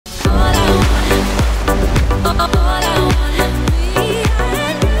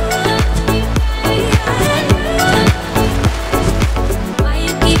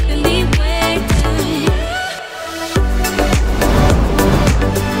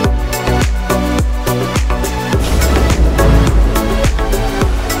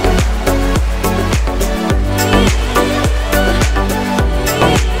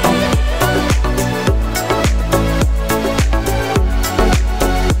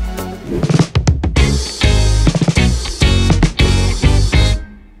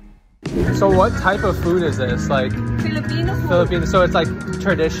So what type of food is this? Like Filipino food. Filipino. So it's like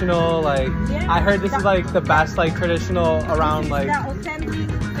traditional. Like Yeah, I heard this is like the best like traditional around like. The authentic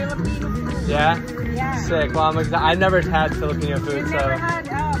Filipino food. Yeah. Yeah. Sick. Well, I never had Filipino food, You've so never had,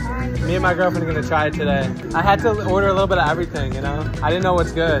 oh my. me and my girlfriend are gonna try it today. I had to order a little bit of everything, you know. I didn't know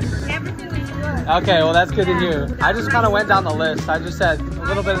what's good. Everything is good. Okay, well that's good to Yeah. hear. I just kind of went down the list. I just said a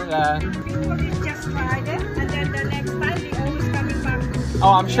little bit. People just tried it, and then the next time they always coming back.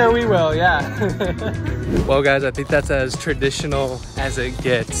 Oh, I'm sure we will. Yeah. Well, guys, I think that's as traditional as it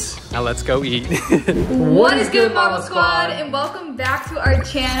gets. Now let's go eat. What is good, Marble Squad? And welcome back to our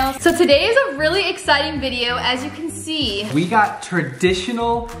channel. So today is a really exciting video, as you can see. We got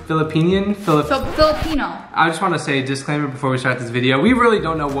traditional Filipino. I just want to say a disclaimer before we start this video. We really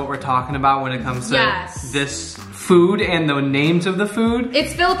don't know what we're talking about when it comes to this food and the names of the food.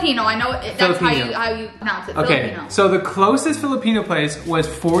 It's Filipino. I know that's how you pronounce it. Okay, Filipino. so the closest Filipino place was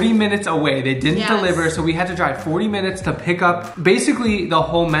 40 minutes away. They didn't Yes. deliver, so we had to drive 40 minutes to pick up basically the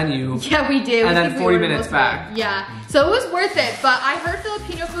whole menu. Yeah, we did. And then 40 minutes back. Yeah, so it was worth it, but I heard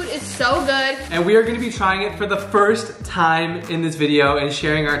Filipino food is so good. And we are gonna be trying it for the first time in this video and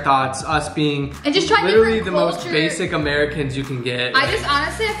sharing our thoughts, us being And just trying literally the different most culture. basic Americans you can get. I just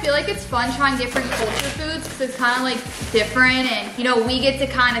honestly, I feel like it's fun trying different culture foods because it's kind of like different, and you know, we get to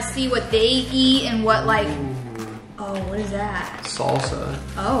kind of see what they eat and what like, oh, what is that? Salsa.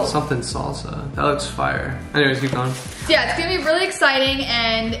 Oh. Something salsa. That looks fire. Anyways, keep going. So yeah, it's gonna be really exciting,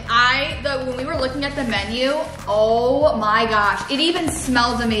 and when we were looking at the menu, oh my gosh, it even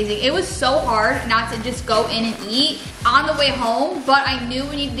smells amazing. It was so hard not to just go in and eat on the way home, but I knew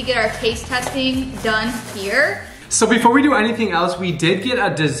we needed to get our taste testing done here. So before we do anything else, we did get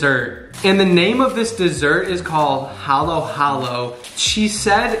a dessert. And the name of this dessert is called Halo Halo. She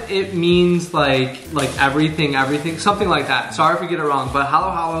said it means like everything, something like that. Sorry if we get it wrong, but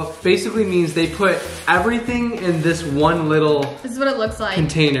Halo Halo basically means they put everything in this one little This is what it looks like.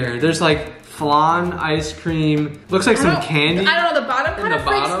 container. There's like flan, ice cream, looks like some candy. I don't know, the bottom kind of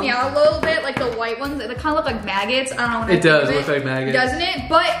freaks bottom? me out a little bit, like the white ones, they kind of look like maggots. I don't know what It does look like maggots. Doesn't it?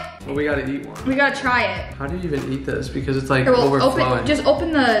 But Well, we gotta eat one. we gotta try it. How do you even eat this? Because it's like Here, we'll overflowing. just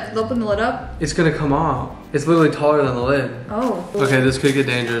open the lid up. It's gonna come off. It's literally taller than the lid. Oh. Okay, this could get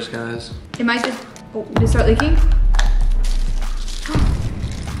dangerous, guys. It might just, did it start leaking?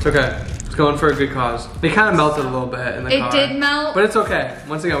 It's okay. It's going for a good cause. It kind of melted a little bit in the car. It did melt. But it's okay.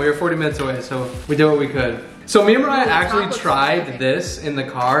 Once again, we were 40 minutes away, so we did what we could. So me and Mariah actually tried this in the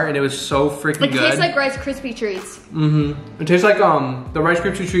car, and it was so freaking good. It tastes like Rice Krispie treats. It tastes like the Rice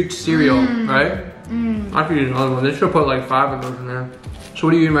Krispie treat cereal, right? I could use another one. They should have put like 5 of those in there. So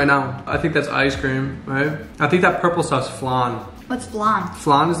what are you eating right now? I think that's ice cream, right? I think that purple stuff's flan. What's flan?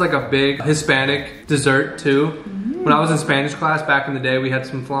 Flan is like a big Hispanic dessert too. When I was in Spanish class back in the day, we had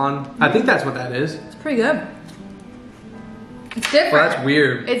some flan. I think that's what that is. It's pretty good. It's different. Well, that's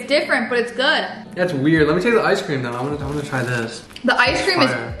weird. It's different, but it's good. That's weird. Let me take the ice cream though. I want to try this. The ice cream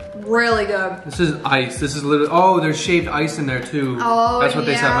Fire. is really good. This is ice. This is literally, oh, there's shaved ice in there too. Oh, that's what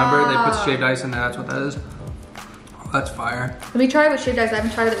they said, remember? They put yeah. shaved ice in there, that's what that is. Oh, that's fire. Let me try it with shaved ice. I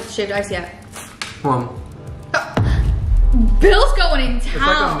haven't tried it with shaved ice yet. Come on. Bill's going in It's like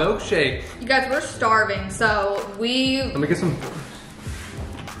town. a milkshake. You guys, we're starving, so Let me get some.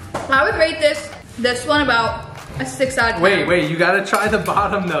 I would rate this one about a 6 out of 10. Wait, you gotta try the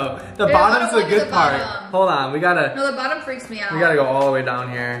bottom though. The Ew, bottom's I don't the wanna good do the part. bottom. Hold on, we gotta No, the bottom freaks me out. go all the way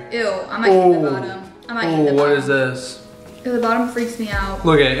down here. Ew, I might eat the bottom. I might eat the bottom. What is this? Ew, the bottom freaks me out.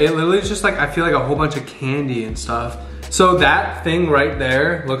 Look at it, it literally is just like, I feel like a whole bunch of candy and stuff. So that thing right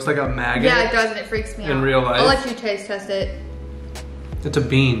there looks like a maggot. Yeah, it does, and it freaks me out. In real life? I'll let you taste test it. It's a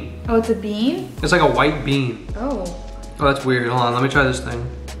bean. Oh, it's a bean? It's like a white bean. Oh. Oh, that's weird. Hold on, let me try this thing.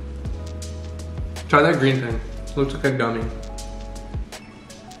 Try that green thing. Looks like a gummy.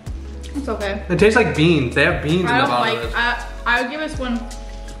 It's okay. It tastes like beans. They have beans in the bottom of this. I would give this one,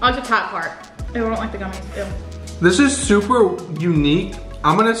 I like the top part. Ew, I don't like the gummies, ew. This is super unique.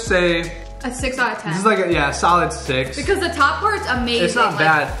 I'm gonna say, A 6 out of 10. this is like a, yeah, solid 6. Because the top part's amazing. It's not like,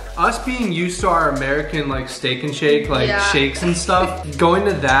 bad. Us being used to our American like steak and shake, like Yeah. shakes and stuff, going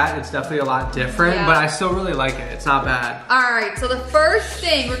to that, it's definitely a lot different, Yeah. but I still really like it. It's not bad. Alright, so the first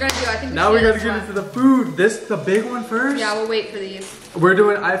thing we're gonna do, I think Now we gotta this get one. into the food. The big one first? Yeah, we'll wait for these. We're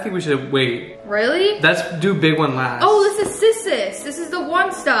doing, I think we should wait. Really? Let's do big one last. Oh, this is Sissis. This is the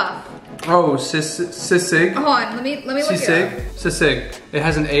one stuff. Oh, sisig. Hold on, let me look it up. Sisig. It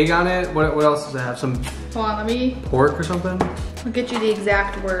has an egg on it. What else does it have? Some Hold on, let me. pork or something? I'll get you the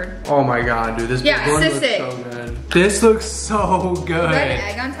exact word. Oh my god, dude, this Yeah, big one looks sisig. so good. This looks so good. Is that an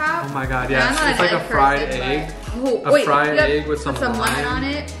egg on top? Oh my god, Yeah, yeah. I'm not It's an like a egg fried person, egg. but- A fried egg with some lemon lime. on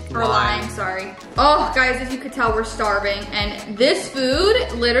it. Or Lime. lime, sorry. Oh, guys, as you could tell, we're starving. And this food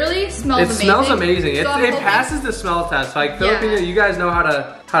literally smells amazing. It smells amazing. So It I'm hoping- passes the smell test. Like Filipino, you guys know how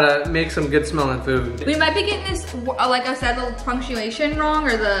to make some good smelling food. We might be getting this, like I said, the punctuation wrong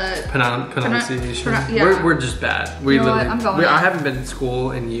or the Pronunciation. yeah. We're just bad. We You know what? literally. I'm going I in. haven't been in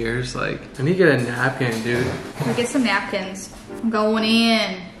school in years. Like, I need to get a napkin, dude. We get some napkins. I'm going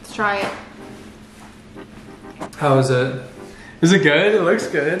in. Let's try it. How is it? Is it good? It looks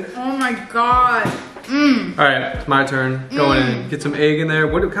good. Oh my god. Mmm. All right, it's my turn. Going in. Get some egg in there.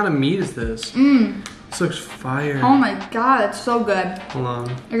 What kind of meat is this? Mmm. This looks fire. Oh my god, it's so good. Hold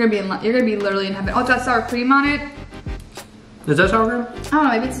on. You're gonna be literally in heaven. Oh, it's got sour cream on it. Is that sour cream? I don't know,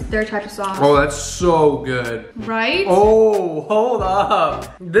 maybe it's their type of sauce. Oh, that's so good. Right? Oh, hold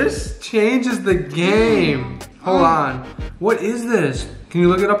up. This changes the game. Hold on. What is this? Can you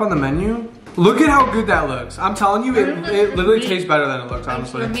look it up on the menu? Look at how good that looks. I'm telling you, it literally tastes better than it looks,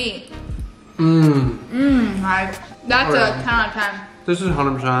 honestly. For me. Mmm. Mmm, like, that's Alright. a 10 out of 10. This is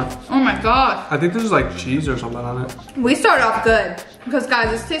 100%. Oh my gosh. I think this is like cheese or something on it. We started off good. Because guys,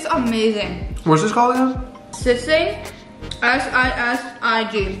 this tastes amazing. What's this called again? Sisig.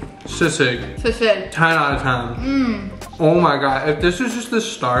 S-I-S-I-G. Sisig. Sisig. 10 out of 10. Mmm. Oh my god. If this is just the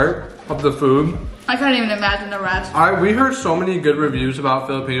start of the food, I can't even imagine the rest. we heard so many good reviews about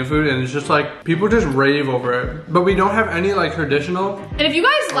Filipino food, and it's just like people just rave over it. But we don't have any like traditional. And if you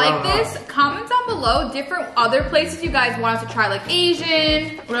guys like this, comment down below different other places you guys want us to try, like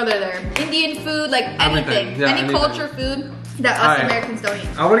Asian, what other there, Indian food, like anything, Yeah, any anything. culture food that us Alright. Americans don't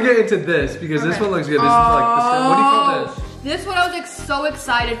eat. I want to get into this because this Okay. one looks good. This is like the, what do you call this? This one I was like so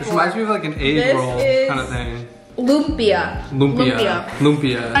excited This for. reminds me of like an egg This roll is- kind of thing. Lumpia.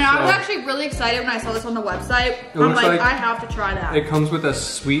 Lumpia. And I was So, actually really excited when I saw this on the website. I'm looks like, like- I have to try that. it comes with a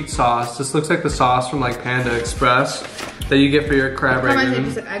sweet sauce. This looks like the sauce from like Panda Express that you get for your crab Reminds me of ragoon.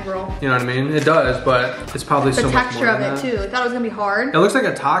 just an egg roll. You know what I mean? It does, but it's probably The so much texture more of than it that. too. I thought it was gonna be hard. It looks like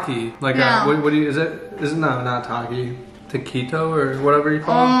a taki. Like Yeah. a, what do you, is it no, not taki. Taquito or whatever you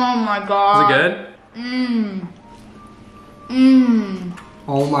call it. Oh my god. Is it good? Mmm. Mmm.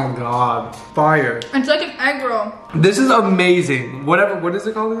 Oh my god. Fire. It's like an egg roll. This is amazing. Whatever, what is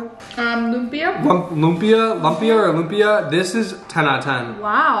it called again? Lumpia. Lumpia or lumpia. This is 10 out of 10.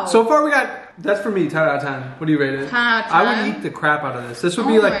 Wow. So far we got, that's for me, 10 out of 10. What do you rate it? 10 out of I 10? would eat the crap out of this. This would Oh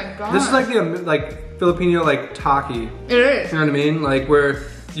be my like, this is like the like Filipino like taki. It is. You know what I mean? Like where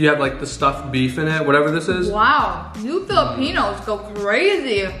you have like the stuffed beef in it, whatever this is. Wow. You Filipinos go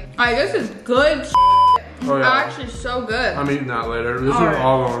crazy. Like, this is good shit. Oh, yeah. Actually so good. I'm eating that later. This All is right.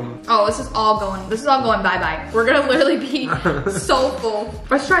 all going. Oh, this is all going bye-bye. We're gonna literally be so full.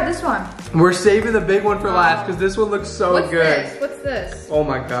 Let's try this one. We're saving the big one for last because this one looks so What's good. this? What's this? Oh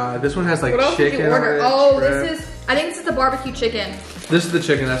my god, this one has like What else did chicken you order? on it. Oh, shrimp. this is, I think this is the barbecue chicken. This is the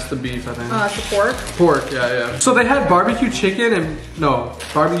chicken, that's the beef, I think. It's the pork. Pork, yeah. So they had barbecue chicken and, no,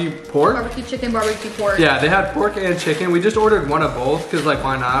 barbecue pork? Barbecue chicken, barbecue pork. Yeah, they had pork and chicken. We just ordered one of both because like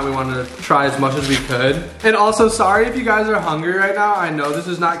why not? We wanted to try as much as we could. And also sorry if you guys are hungry right now. I know this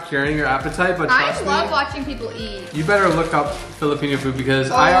is not curing your appetite, but trust I love me, watching people eat. you better look up Filipino food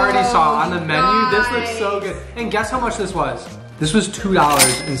because I already saw on the menu. This looks so good. And guess how much this was? This was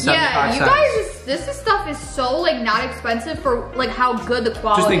 $2.75. Yeah, you guys, this stuff is so like not expensive for like how good the Just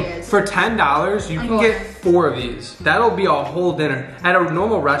quality think, is. for $10, you can get 4 of these. That'll be a whole dinner. At a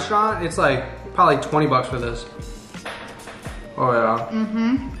normal restaurant, it's like probably 20 bucks for this. Oh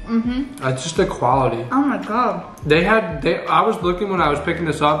yeah. It's just the quality. Oh my god. I was looking when I was picking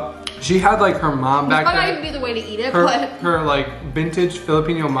this up. She had like her mom back Might not there. even be the way to eat it, Her, but her like vintage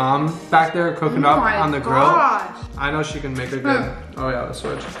Filipino mom back there cooking up on the grill. gosh. I know she can make a good. Oh yeah, let's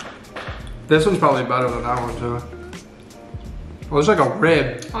switch. This one's probably better than that one too. Well, it's like a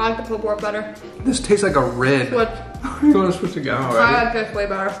rib. I like the pulled pork better. This tastes like a rib. What? You want to switch again I already? like this way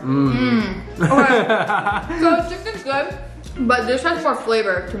better. Okay. So chicken's good, but this has more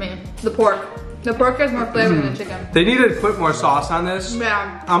flavor to me. The pork. The pork has more flavor than the chicken. They need to put more sauce on this.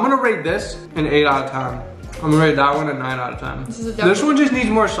 Yeah. I'm gonna rate this an 8 out of 10. I'm gonna rate that one a 9 out of 10. This one just needs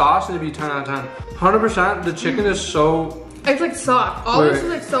more sauce and it'd be 10 out of 10. 100%, the chicken is so... It's like soft. All this is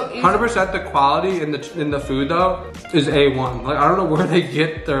like so easy. 100% the quality in the food though is A1. Like I don't know where they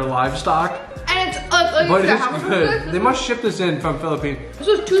get their livestock, And it's like but you said, it's how much was good. this? They must ship this in from Philippines. This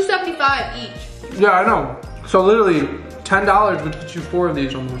was $2.75 each. Yeah, I know. So literally, $10 would get you 4 of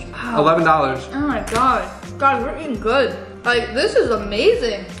these almost. Wow. $11. Oh my god. God, we're eating good. Like, this is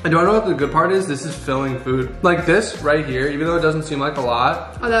amazing. And do I know what the good part is? This is filling food. Like this right here, even though it doesn't seem like a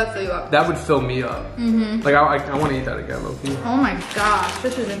lot. Oh, that would fill you up. That would fill me up. Like I want to eat that again, Loki. Oh my gosh,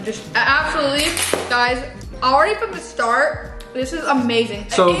 this is just absolutely, guys, already from the start, this is amazing.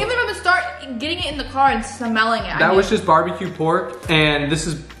 So, even from the start, getting it in the car and smelling it. That was just barbecue pork, and this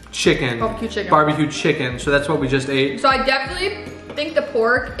is chicken. Barbecue chicken. Barbecue chicken, so that's what we just ate. So I definitely think the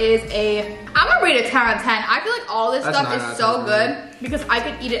pork is I'm gonna rate it 10 out of 10. I feel like all this stuff is so good because I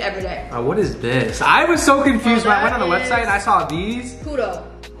could eat it every day. What is this? I was so confused when I went on the website and I saw these. Pluto.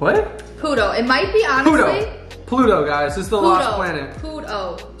 What? Pluto. It might be honestly. Pluto, guys. This is the lost planet.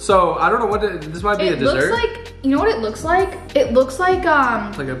 Pluto. So I don't know what this might be a dessert. It looks like, you know what it looks like? It looks like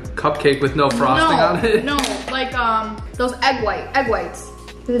like a cupcake with no frosting on it. No, like those egg whites.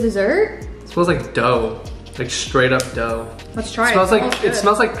 Is it a dessert? It smells like dough. Like straight up dough. Let's try it. It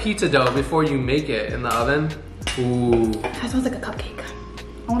smells like pizza dough before you make it in the oven. Ooh. That smells like a cupcake.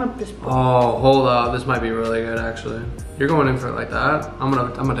 I want to just. Oh, hold up. This might be really good actually. You're going in for it like that. I'm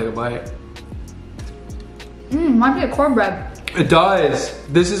gonna take a bite. Might be a cornbread. It does.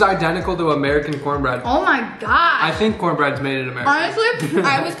 This is identical to American cornbread. Oh my god. I think cornbread's made in America. Honestly,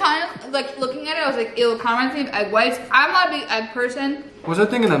 I was kind of like looking at it. I was like, it kind of reminds me of egg whites. I'm not a big egg person. What's that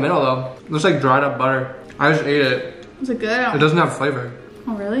thing in the middle though? It looks like dried up butter. I just ate it. Is it good? It doesn't have flavor.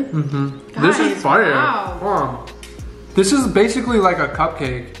 Oh really? This is fire. Wow. This is basically like a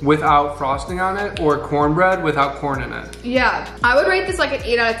cupcake without frosting on it, or cornbread without corn in it. Yeah, I would rate this like an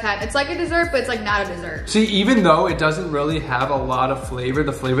 8 out of 10. It's like a dessert, but it's like not a dessert. See, even though it doesn't really have a lot of flavor,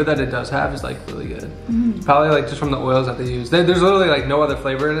 the flavor that it does have is like really good. Probably like just from the oils that they use. There's literally like no other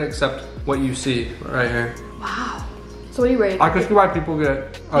flavor in it except what you see right here. Wow. So what do you rate it? I can see why people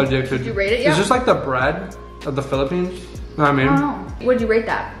get addicted. Did you rate it? Yeah. It's just like the bread of the Philippines. You know what I mean? I don't know. What did you rate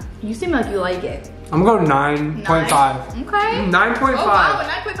that? You seem like you like it. I'm gonna go 9.5. Okay. 9.5. Oh wow,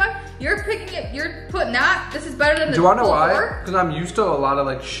 9.5. You're picking it, you're putting that. This is better than the Do you wanna know full why? pork? Because I'm used to a lot of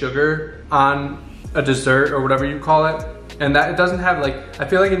like sugar on a dessert or whatever you call it. And that it doesn't have like, I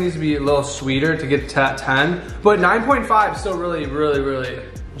feel like it needs to be a little sweeter to get to 10. But 9.5 is still really, really, really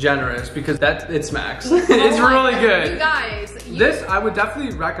generous because it smacks. It's really good. You guys. This I would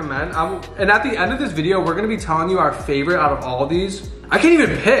definitely recommend. And at the end of this video, we're gonna be telling you our favorite out of all these. I can't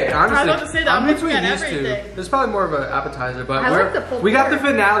even pick, honestly. I was about to say that. I'm between looking at these two. everything. This is probably more of an appetizer, but we got the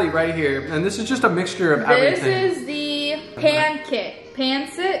finale right here, and this is just a mixture of everything. This is the pancit.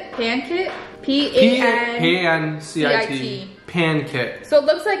 Pancit? P-A-N-C-I-T. Pancit. So it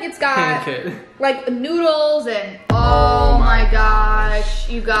looks like it's got Pancit. like noodles and oh my gosh,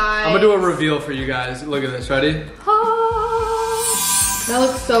 you guys. I'm gonna do a reveal for you guys. Look at this, ready? That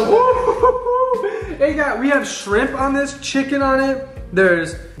looks so good. Hey guys, we have shrimp on this, chicken on it.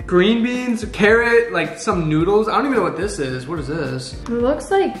 There's green beans, carrot, like some noodles. I don't even know what this is. What is this? It looks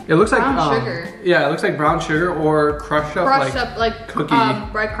like brown sugar. Yeah, it looks like brown sugar or crushed up like cookie.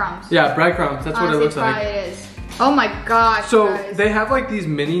 Breadcrumbs. Yeah, breadcrumbs. That's what it looks like. It is. Oh my gosh. So guys. they have like these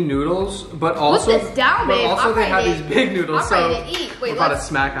mini noodles, but also put this down, babe. they have these big noodles. I'm ready to eat. Wait, we're about to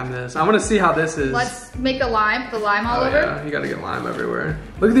smack on this. I want to see how this is. Let's make the lime all over. Yeah, you gotta get lime everywhere.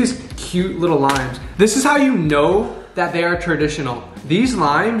 Look at these cute little limes. This is how you know that they are traditional. These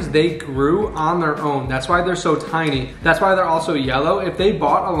limes, they grew on their own. That's why they're so tiny. That's why they're also yellow. If they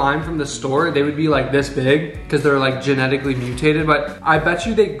bought a lime from the store, they would be like this big because they're like genetically mutated. But I bet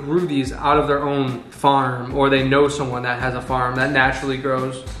you they grew these out of their own farm, or they know someone that has a farm that naturally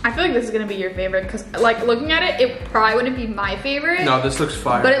grows. I feel like this is gonna be your favorite because like looking at it, it probably wouldn't be my favorite. No, this looks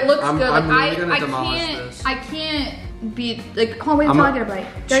fire. But it looks good. I'm really gonna demolish this. I can't be like, oh wait, until I get a bite.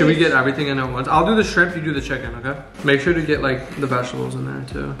 Should we get everything in at once? I'll do the shrimp, you do the chicken, okay? Make sure to get like the vegetables in there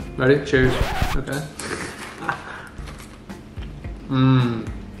too. Ready? Cheers. Okay.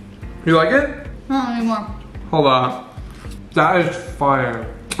 You like it? Not anymore. Hold on. That is fire.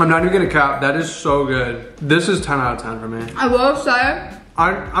 I'm not even gonna cap. That is so good. This is 10 out of 10 for me. I will say.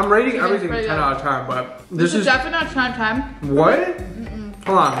 I'm rating everything 10 out of 10, but this is definitely not 10 out of 10. What?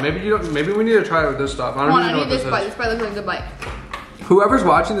 Hold on, maybe we need to try it with this stuff. I don't even know what this is. This bite looks like a good bite. Whoever's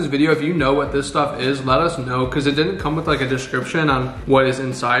watching this video, if you know what this stuff is, let us know, because it didn't come with like a description on what is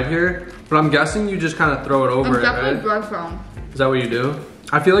inside here. But I'm guessing you just kind of throw it over it, right? Definitely breadcrumbs. Is that what you do?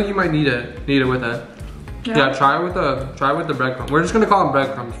 I feel like you might need it with it. Yeah, try it with the breadcrumb. We're just gonna call them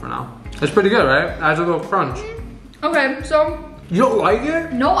breadcrumbs for now. It's pretty good, right? Adds a little crunch. Okay, so. You don't like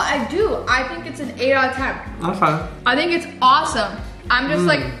it? No, I do. I think it's an 8 out of 10. That's fine. I think it's awesome. I'm just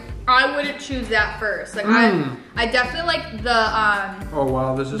like, I wouldn't choose that first. Like I definitely like the oh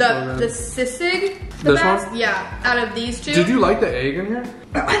wow, this is so good. The sisig. The this best. one? Yeah, out of these two. Did you like the egg in here?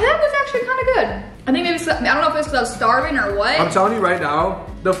 That was actually kind of good. I think maybe I don't know if it's because I was starving or what. I'm telling you right now,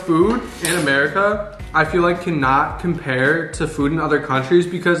 the food in America, I feel like cannot compare to food in other countries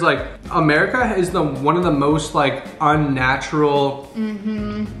because like America is one of the most like unnatural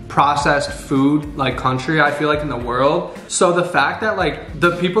processed food like country I feel like in the world. So the fact that like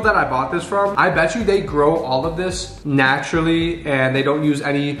the people that I bought this from, I bet you they grow all of this naturally and they don't use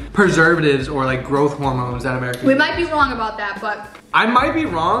any preservatives or like growth hormones that Americans We might be wrong about that, but I might be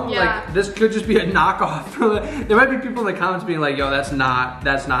wrong. Yeah. Like this could just be a knockoff. There might be people in the comments being like, yo, that's not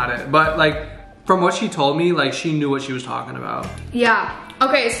it. But like from what she told me, like she knew what she was talking about. yeah.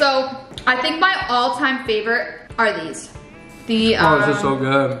 Okay, so I think my all-time favorite are these. The Oh, this is so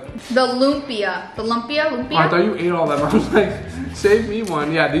good. The lumpia. The lumpia? Oh, I thought you ate all of them. I was like, save me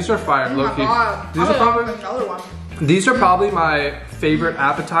one. Yeah, these are fire, Oh my low-key. God. These are probably another one. These are probably my favorite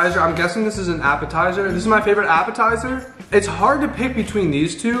appetizer. I'm guessing this is an appetizer. This is my favorite appetizer. It's hard to pick between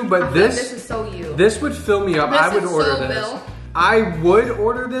these two, but This is so you. This would fill me up. This I would is order so this. Bill. I would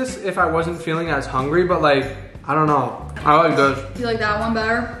order this if I wasn't feeling as hungry, but like, I don't know. I like this. You like that one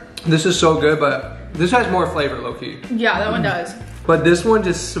better? This is so good, but this has more flavor, low-key. Yeah, that one does. But this one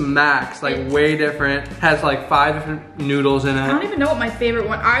just smacks, like way different. Has like 5 different noodles in it. I don't even know what my favorite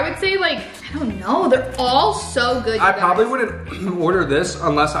one. I would say like, I don't know. They're all so good. I probably wouldn't order this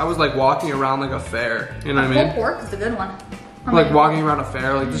unless I was like walking around like a fair. You know what I mean? Pulled pork is a good one. Like walking around a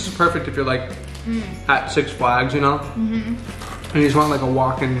fair. Like this is perfect if you're like at Six Flags, you know? And you just want like a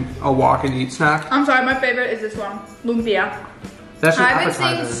walk and eat snack. I'm sorry, my favorite is this one, lumpia. That's an I've been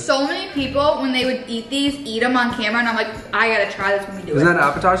appetizer. seeing so many people when they would eat them on camera, and I'm like, I gotta try this when we do Isn't it. that an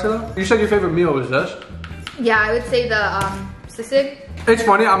appetizer though? You said your favorite meal was this? Yeah, I would say the sisig. It's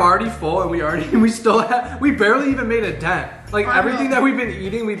funny, I'm already full and we barely even made a dent. Like I everything know. that we've been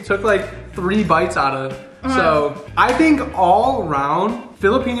eating, we took like 3 bites out of. So I think all around,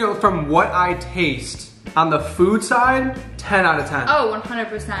 Filipino, from what I taste, on the food side, 10 out of 10. Oh,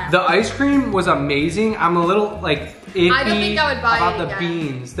 100%. The ice cream was amazing. I'm a little like iffy I don't think I would buy about it the again.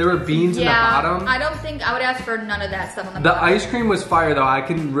 beans. There were beans in the bottom. I don't think I would ask for none of that stuff on the The bottom. ice cream was fire though. I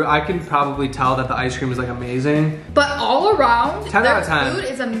can probably tell that the ice cream is like amazing. But all around, 10 their out of 10. food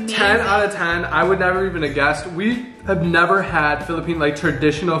is amazing. 10 out of 10. I would never even have guessed. We have never had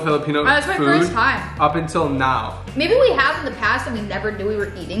traditional Filipino That's my food first time. up until now. Maybe we have in the past and we never knew we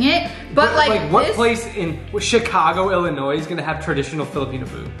were eating it. But like what this, place in Chicago, Illinois is gonna have traditional Filipino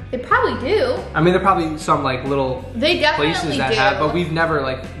food? they probably do. I mean, there are probably some like little They definitely places that do. have, but we've never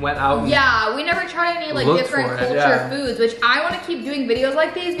like went out and Yeah, we never tried any like Look different for it, culture yeah. foods, which I want to keep doing videos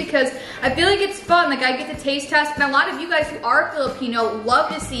like these because I feel like it's fun. Like I get to taste test, and a lot of you guys who are Filipino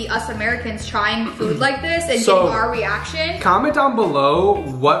love to see us Americans trying food like this and So, getting our reaction. comment down below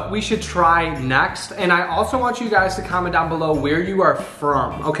what we should try next, and I also want you guys to comment down below where you are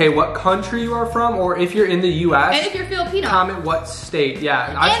from. Okay, what country you are from, or if you're in the U.S. And if you're Filipino. comment what state.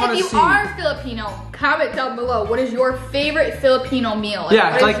 Yeah, I just And want if to you see. are Filipino, comment down below. What is your favorite Filipino meal?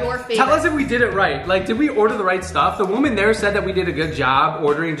 Yeah, what like is your favorite? tell us if we did it right. Like, did we order the right stuff? The woman there said that we did a good job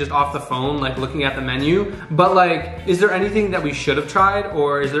ordering just off the phone, like looking at the menu. But like, is there anything that we should have tried,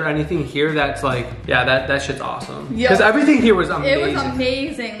 or is there anything here that's like, yeah, that shit's awesome? Yo, Because everything here was amazing. It was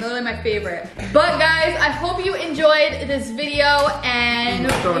amazing, literally my favorite. But guys, I hope you enjoyed this video, and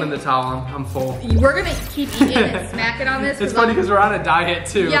I'm throwing in the towel. I'm full. we're gonna keep eating and smacking on this. It's funny because we're on a diet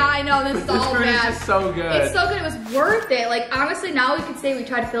too. Yeah, I know, this is This all food is bad. just so good. It's so good, it was worth it. Like honestly, now we could say we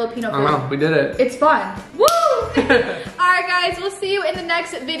tried Filipino food. I know, we did it. It's fun. Woo! Alright guys, we'll see you in the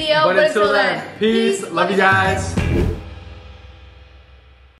next video. But until then, peace. Love you guys.